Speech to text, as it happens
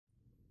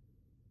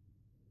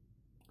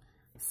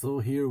So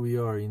here we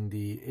are in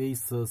the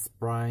ASUS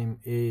Prime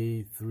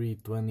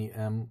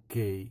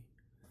A320M-K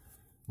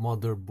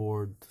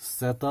motherboard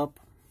setup.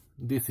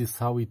 This is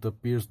how it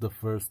appears the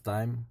first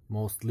time,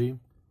 mostly.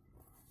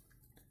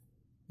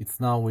 It's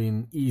now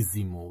in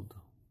easy mode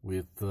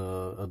with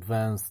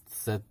advanced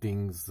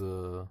settings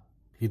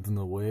hidden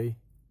away.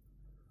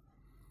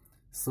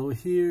 So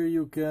here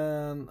you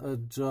can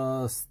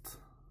adjust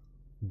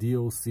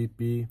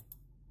DOCP.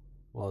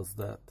 What's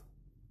that?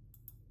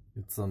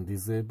 It's on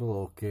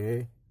disable,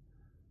 okay.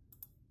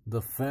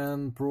 The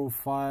fan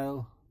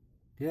profile,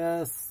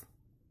 yes.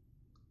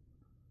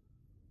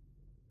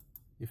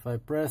 If I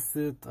press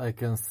it, I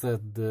can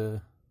set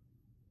the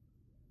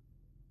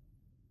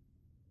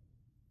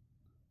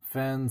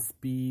fan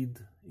speed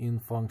in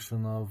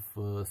function of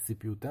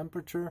CPU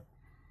temperature.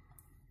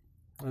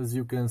 As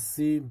you can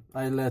see,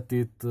 I let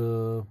it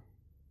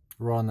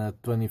run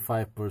at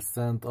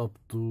 25% up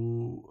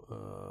to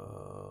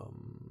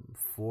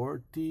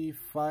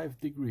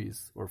 45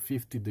 degrees or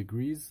 50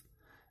 degrees,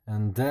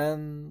 and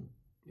then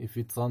if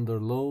it's under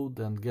load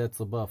and gets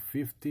above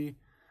 50,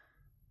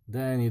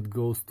 then it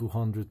goes to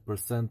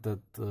 100% at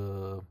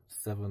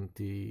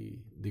 70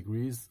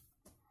 degrees,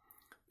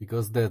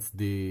 because that's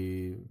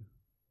the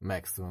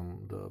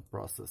maximum the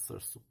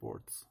processor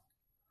supports.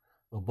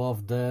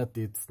 Above that,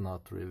 it's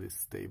not really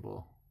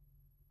stable.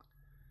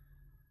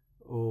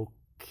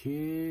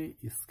 Okay,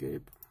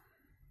 escape.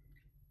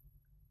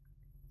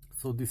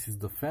 So this is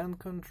the fan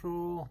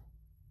control,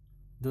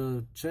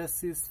 the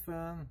chassis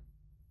fan,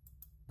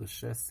 the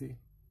chassis,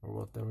 or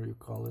whatever you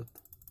call it.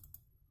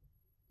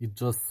 It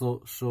just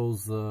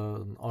shows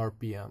an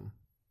RPM.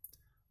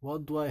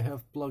 What do I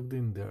have plugged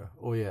in there?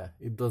 Oh yeah,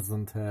 it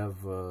doesn't have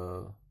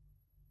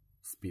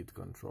speed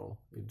control.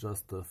 It's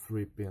just a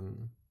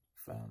 3-pin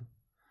fan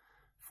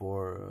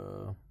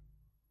for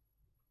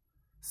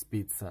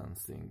speed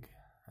sensing,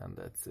 and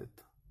that's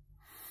it.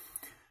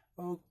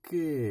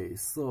 Okay,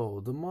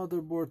 so the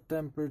motherboard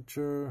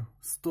temperature,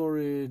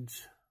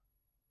 storage.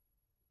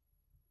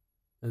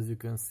 As you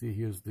can see,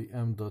 here's the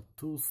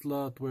M.2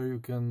 slot where you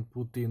can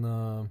put in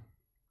a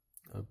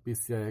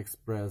PCI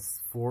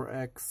Express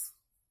 4X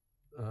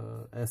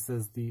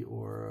SSD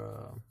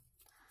or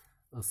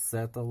a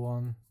SATA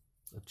one,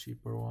 a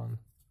cheaper one.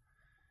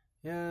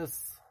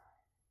 Yes,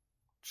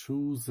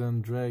 choose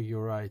and drag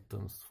your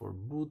items for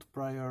boot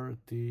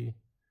priority.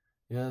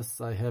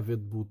 Yes, I have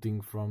it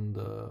booting from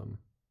the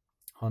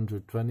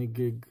 120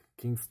 gig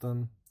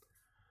Kingston,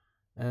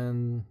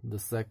 and the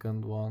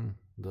second one,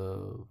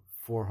 the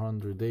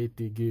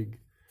 480 gig,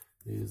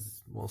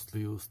 is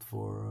mostly used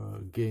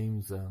for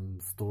games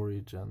and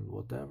storage and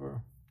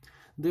whatever.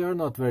 They are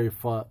not very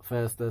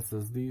fast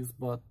SSDs,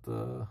 but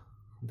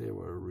they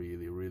were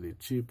really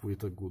cheap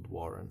with a good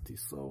warranty,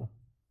 so,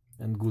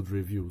 and good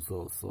reviews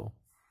also.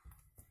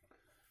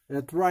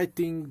 At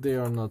writing they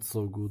are not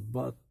so good,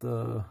 but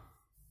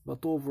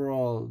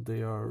overall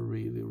they are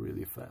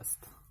really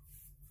fast.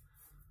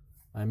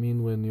 I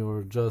mean, when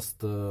you're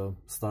just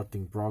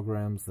starting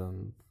programs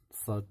and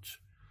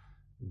such,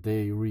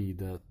 they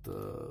read at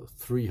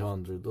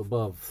 300,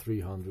 above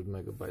 300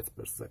 megabytes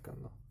per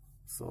second,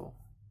 so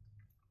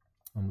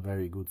on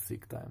very good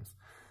seek times.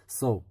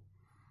 So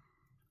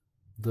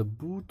the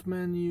boot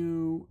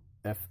menu,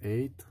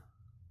 F8.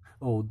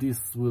 Oh,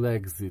 this will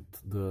exit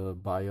the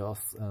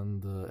BIOS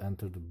and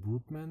enter the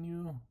boot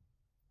menu.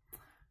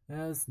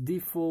 As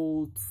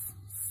defaults,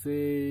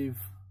 save,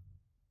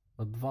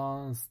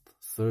 advanced,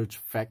 search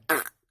fact.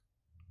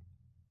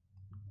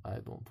 I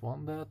don't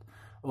want that.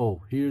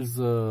 Oh, here's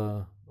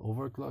a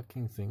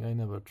overclocking thing. I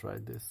never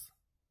tried this.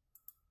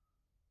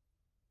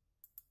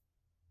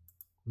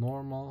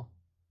 Normal.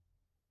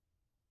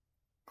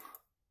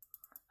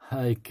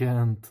 I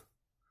can't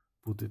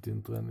put it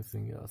into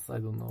anything else. I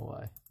don't know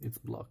why. It's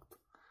blocked.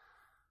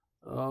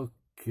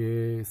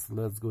 Okay, so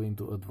let's go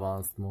into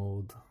advanced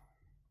mode.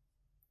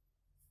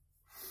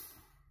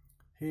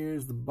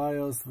 Here's the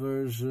BIOS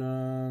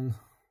version,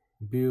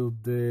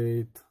 build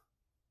date.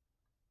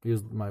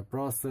 Here's my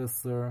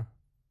processor.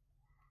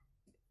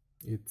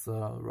 It's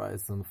a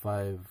Ryzen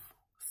 5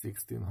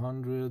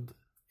 1600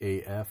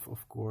 AF,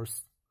 of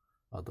course,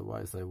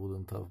 otherwise I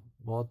wouldn't have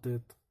bought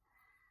it.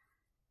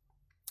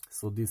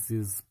 So this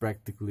is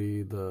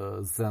practically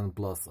the Zen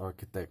Plus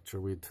architecture,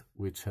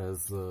 which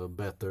has a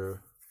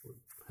better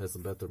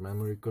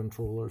memory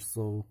controller,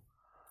 so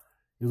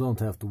you don't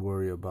have to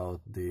worry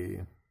about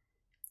the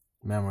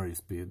memory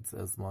speeds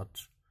as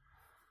much.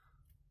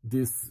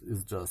 This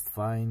is just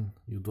fine.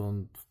 You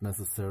don't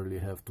necessarily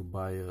have to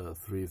buy a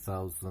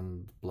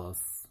 3000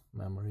 plus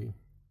memory.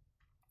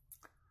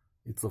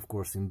 It's of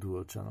course in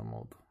dual channel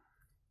mode.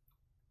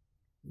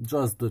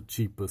 Just the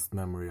cheapest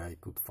memory I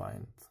could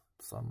find.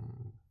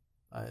 Some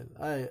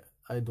I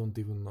don't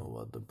even know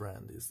what the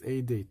brand is.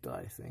 A-Data,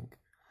 I think.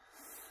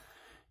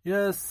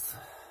 Yes.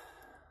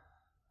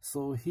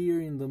 So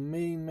here in the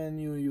main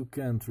menu you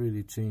can't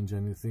really change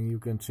anything. You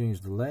can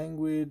change the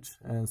language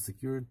and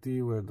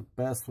security, where the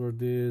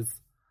password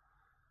is,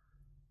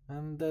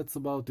 and that's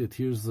about it.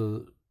 Here's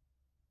a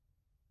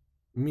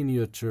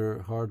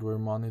miniature hardware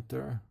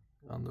monitor.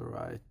 on the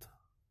right.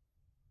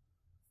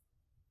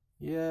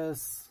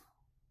 Yes,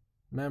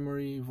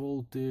 memory,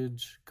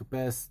 voltage,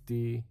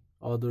 capacity,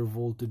 other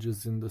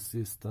voltages in the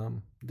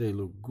system, they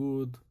look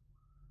good,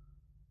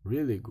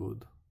 really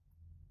good.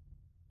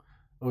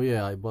 Oh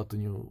yeah, I bought a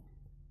new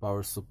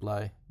power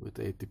supply with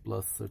 80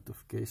 plus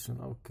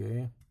certification.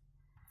 Okay,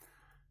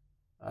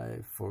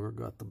 I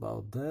forgot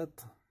about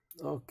that.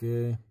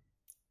 Okay,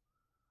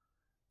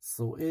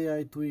 so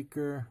AI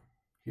tweaker,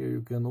 here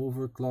you can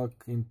overclock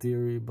in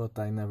theory, but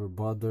I never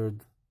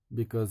bothered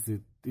because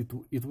it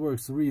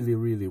works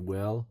really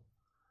well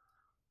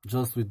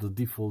just with the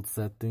default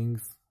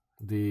settings.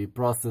 The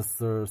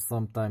processor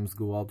sometimes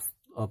go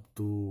up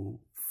to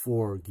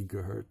 4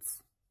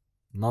 gigahertz.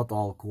 Not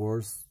all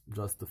cores,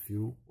 just a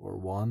few or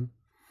one.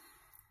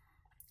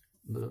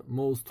 The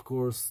most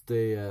cores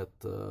stay at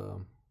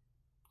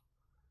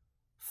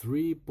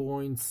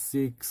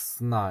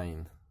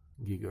 3.69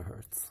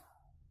 gigahertz.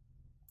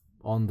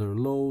 Under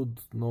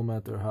load, no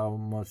matter how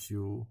much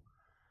you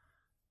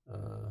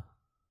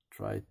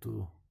try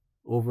to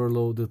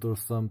overload it or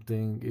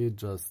something, it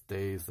just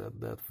stays at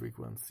that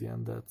frequency,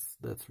 and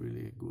that's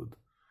really good,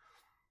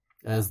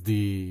 as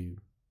the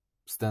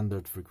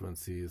standard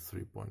frequency is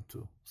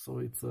 3.2, so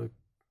it's a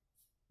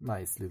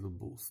nice little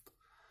boost.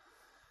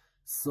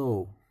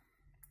 So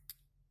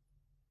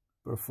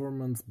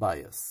performance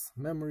bias,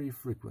 memory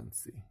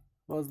frequency.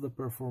 What's the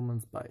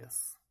performance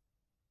bias?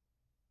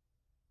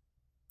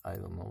 I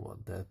don't know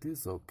what that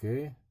is.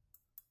 Okay,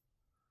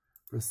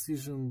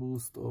 precision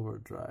boost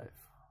overdrive.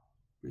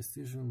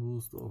 Precision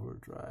boost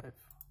overdrive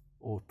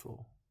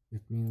auto.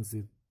 It means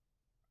it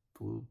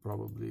will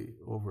probably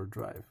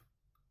overdrive.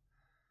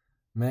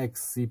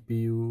 Max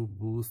CPU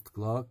boost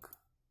clock,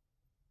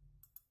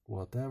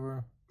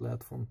 whatever.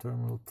 Platform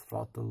terminal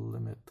throttle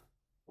limit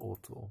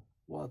auto,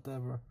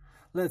 whatever.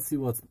 Let's see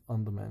what's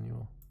on the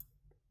menu.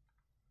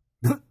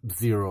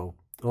 0.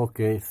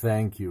 Okay,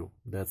 thank you,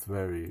 that's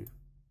very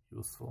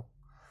useful.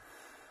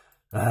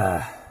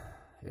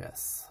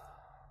 Yes,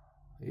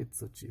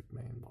 it's a cheap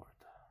mainboard.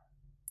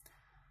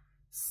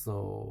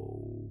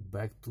 So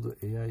back to the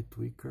AI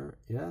tweaker.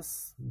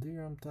 Yes,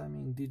 DRAM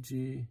timing,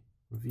 DG,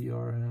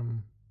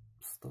 VRM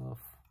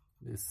stuff.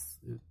 This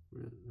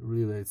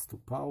relates to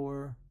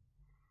power.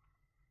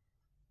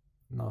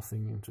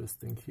 Nothing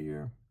interesting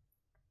here.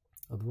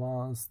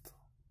 Advanced,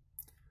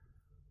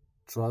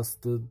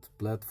 trusted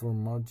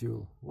platform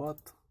module.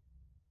 What?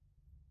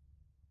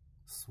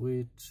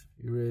 Switch,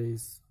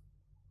 erase,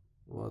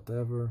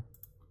 whatever.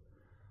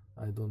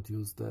 I don't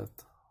use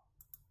that.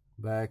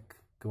 Back,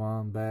 come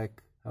on,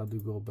 back. How do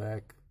you go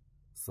back?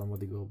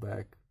 Somebody go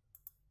back.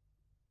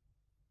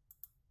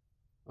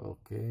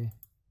 Okay.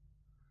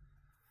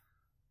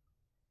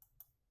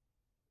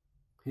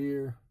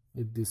 Here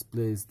it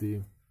displays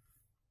the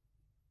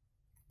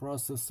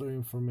processor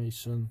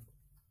information.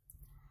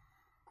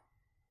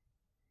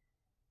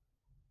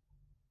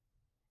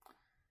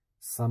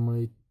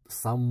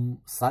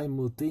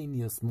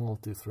 Simultaneous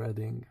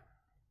multi-threading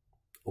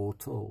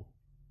auto.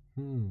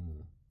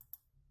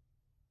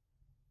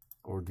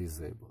 Or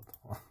disabled.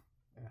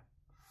 Yeah.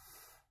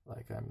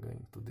 Like I'm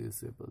going to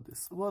disable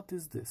this. What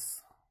is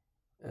this?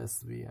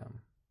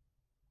 SVM.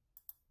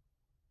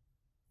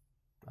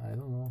 I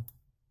don't know.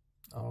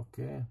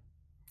 Okay.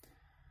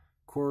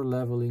 Core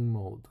leveling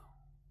mode.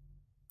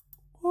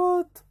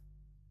 What?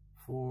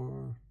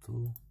 4,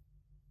 2.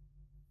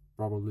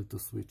 Probably to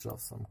switch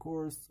off some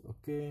cores.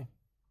 Okay.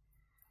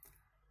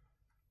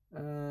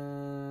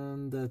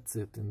 And that's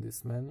it in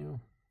this menu.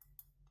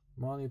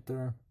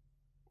 Monitor,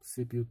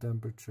 CPU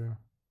temperature.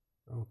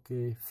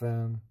 Okay,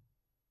 fan,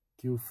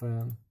 Q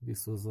fan.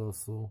 This was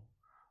also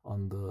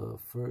on the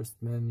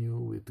first menu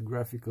with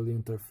graphical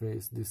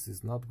interface. This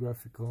is not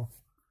graphical.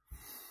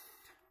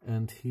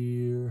 And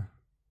here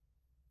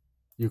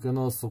you can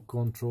also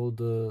control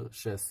the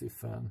chassis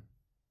fan.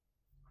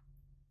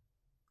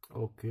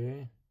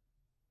 Okay.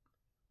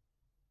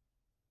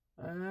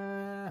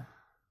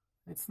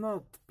 It's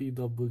not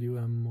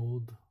PWM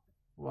mode.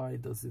 Why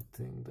does it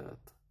think that?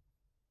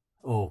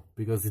 Oh,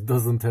 because it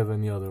doesn't have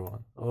any other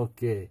one.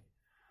 Okay,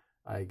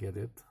 I get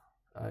it.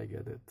 I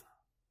get it.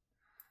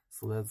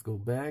 So let's go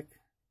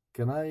back.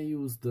 Can I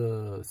use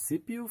the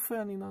CPU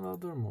fan in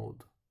another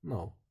mode?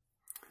 No.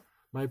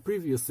 My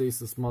previous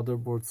ASUS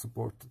motherboard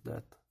supported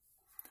that.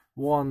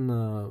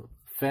 One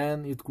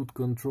fan it could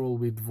control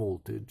with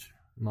voltage,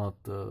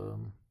 not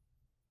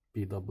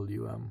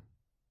PWM.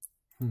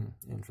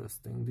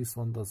 Interesting. This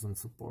one doesn't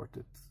support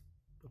it,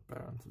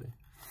 apparently.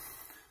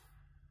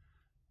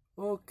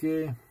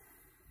 Okay.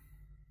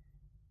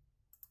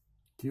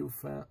 Q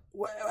fan.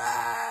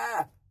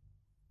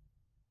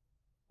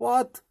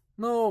 What?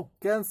 No,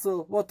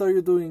 cancel. What are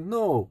you doing?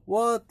 No.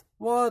 What?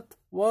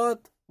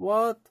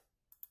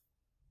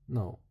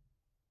 No.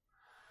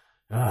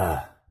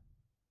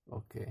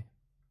 Okay.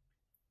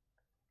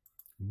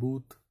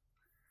 Boot.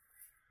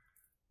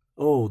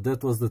 Oh,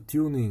 that was the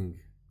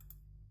tuning.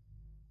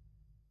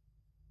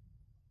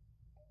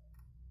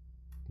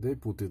 They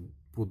put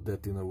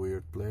that in a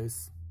weird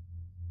place.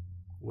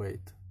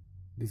 Wait,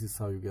 this is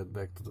how you get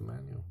back to the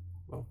menu.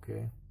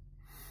 Okay.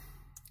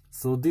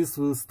 So this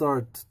will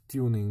start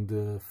tuning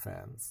the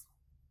fans.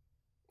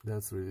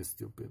 That's really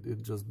stupid.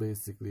 It just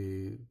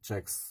basically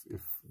checks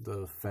if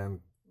the fan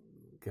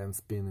can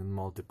spin in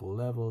multiple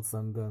levels,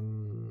 and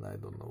then I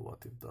don't know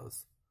what it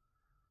does.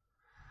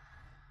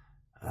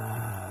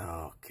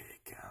 Okay,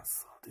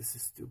 cancel. This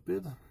is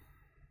stupid.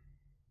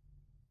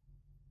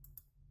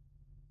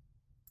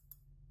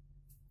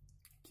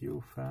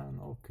 Q fan,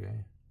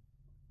 okay.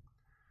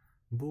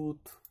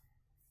 Boot.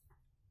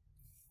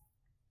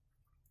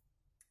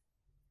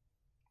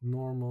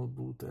 Normal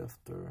boot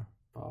after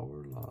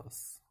power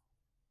loss.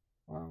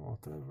 Well,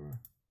 whatever.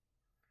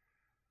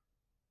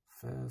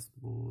 Fast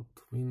boot,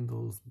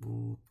 Windows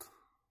boot,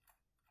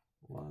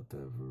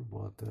 whatever,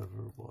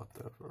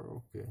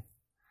 okay.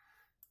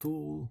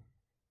 Tool,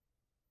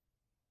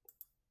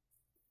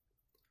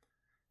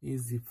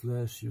 easy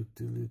flash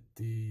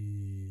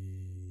utility.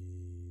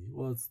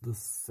 What's the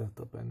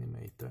setup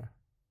animator?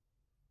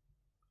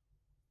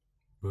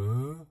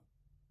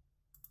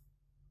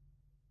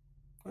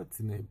 Let's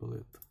enable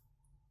it.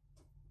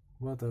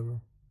 Whatever.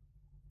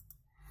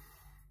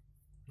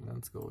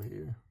 Let's go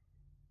here.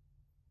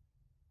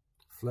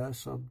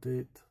 Flash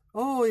update.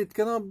 Oh, it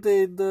can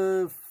update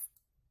the...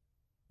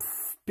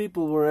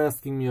 People were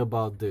asking me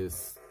about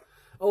this.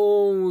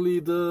 Only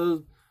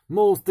the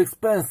most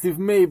expensive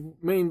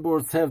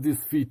mainboards have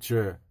this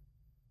feature.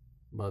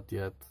 But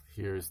yet,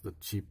 here is the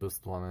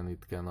cheapest one and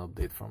it can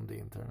update from the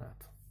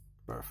internet.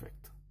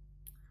 Perfect.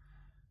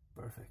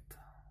 Perfect.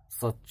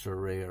 Such a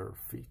rare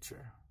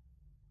feature.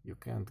 You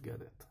can't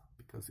get it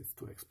because it's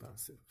too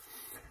expensive.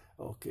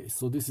 Okay,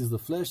 so this is the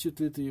flash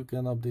utility. You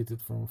can update it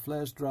from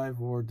flash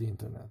drive or the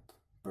internet.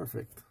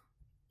 Perfect.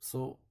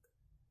 So,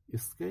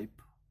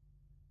 escape?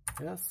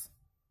 Yes?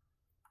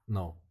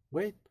 No.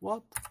 Wait,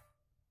 what?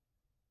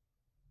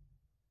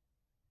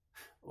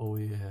 Oh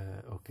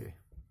yeah, okay.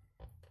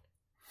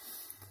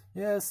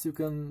 Yes, you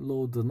can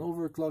load an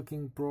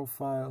overclocking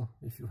profile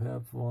if you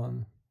have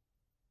one.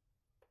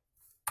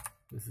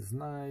 This is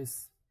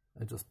nice.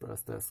 I just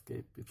pressed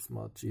escape. It's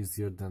much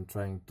easier than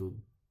trying to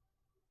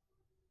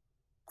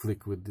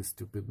click with this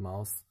stupid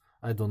mouse.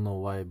 I don't know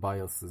why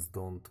BIOSes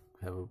don't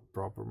have a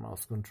proper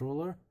mouse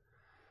controller,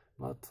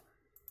 but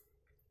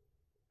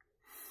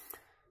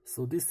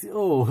so this is,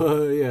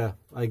 oh yeah,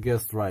 I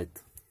guessed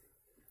right.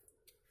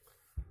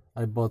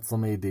 I bought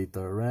some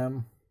ADATA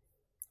RAM,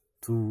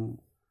 2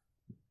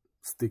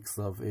 sticks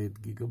of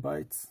 8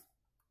 gigabytes,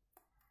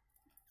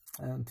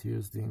 and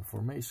here's the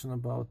information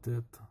about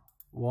it.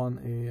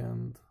 1A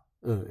and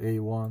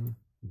A1,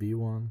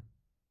 B1.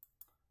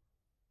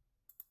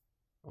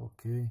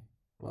 Okay,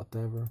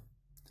 whatever.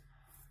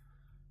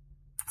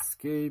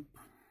 Escape,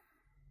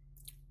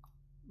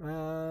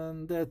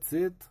 and that's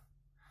it.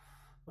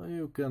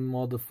 You can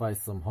modify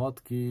some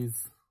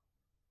hotkeys.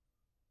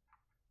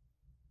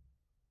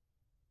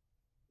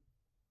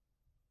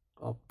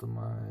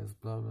 Optimize,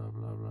 blah blah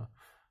blah blah.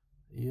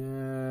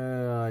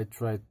 Yeah, I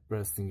tried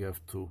pressing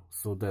F2,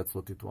 so that's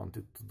what it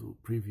wanted to do.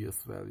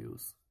 Previous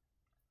values.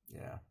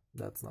 Yeah,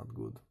 that's not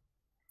good.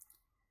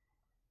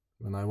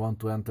 When I want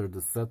to enter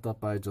the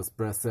setup, I just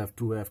press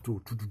F2,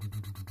 F2,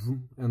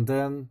 and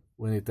then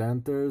when it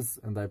enters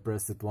and I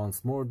press it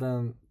once more,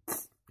 then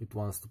it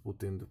wants to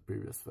put in the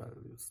previous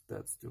values.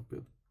 That's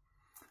stupid,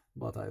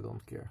 but I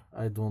don't care.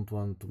 I don't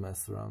want to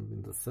mess around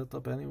in the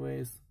setup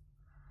anyways.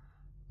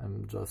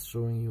 I'm just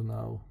showing you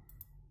now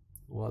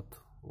what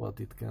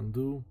it can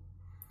do.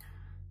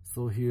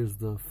 So here's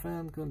the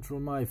fan control,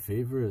 my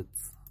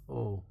favorites.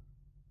 Oh,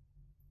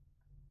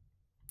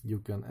 you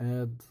can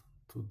add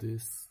to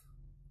this.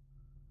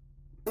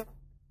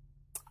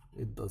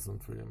 It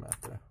doesn't really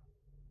matter.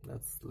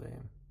 That's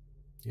lame.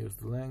 Here's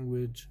the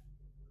language.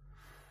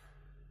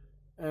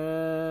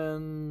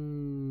 And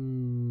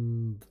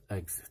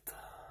exit.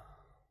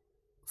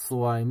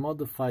 So I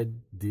modified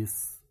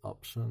this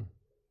option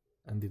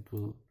and it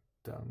will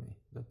tell me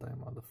that I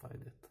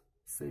modified it.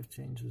 Save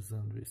changes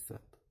and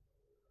reset.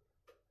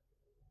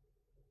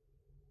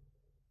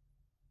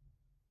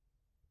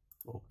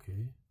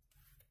 Okay.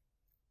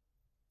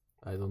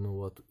 I don't know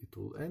what it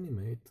will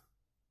animate,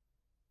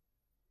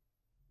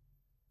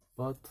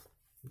 but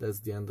that's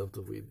the end of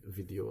the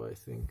video, I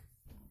think.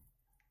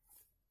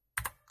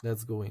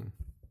 Let's go in.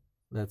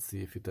 Let's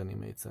see if it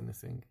animates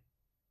anything.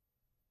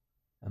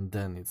 And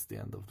then it's the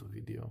end of the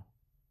video.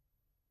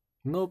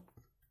 Nope,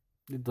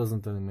 it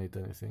doesn't animate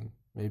anything.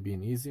 Maybe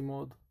in easy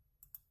mode.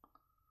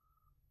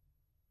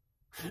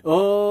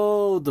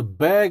 Oh, the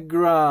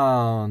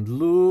background!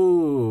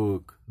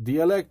 Look! The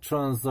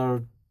electrons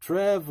are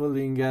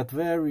traveling at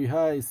very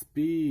high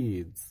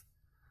speeds.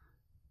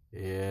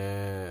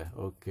 Yeah,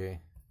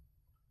 okay.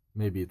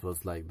 Maybe it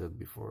was like that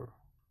before.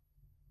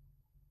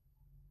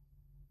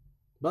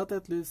 But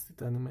at least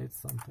it animates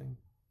something.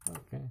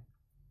 Okay.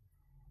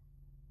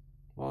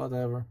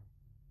 Whatever.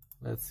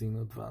 Let's see in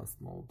advanced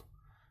mode.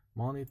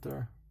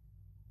 Monitor.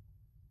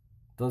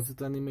 Does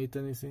it animate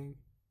anything?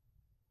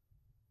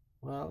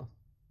 Well,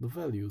 the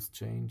values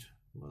change,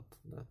 but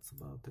that's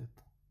about it.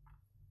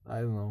 I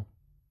don't know.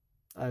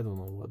 I don't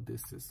know what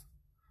this is.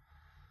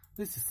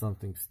 This is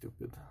something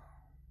stupid.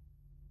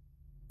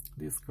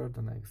 Discard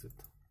and exit.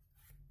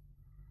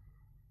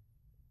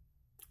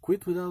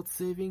 Quit without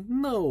saving?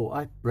 No,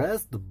 I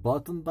pressed the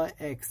button by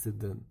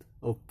accident.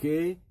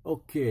 Okay,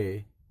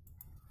 okay.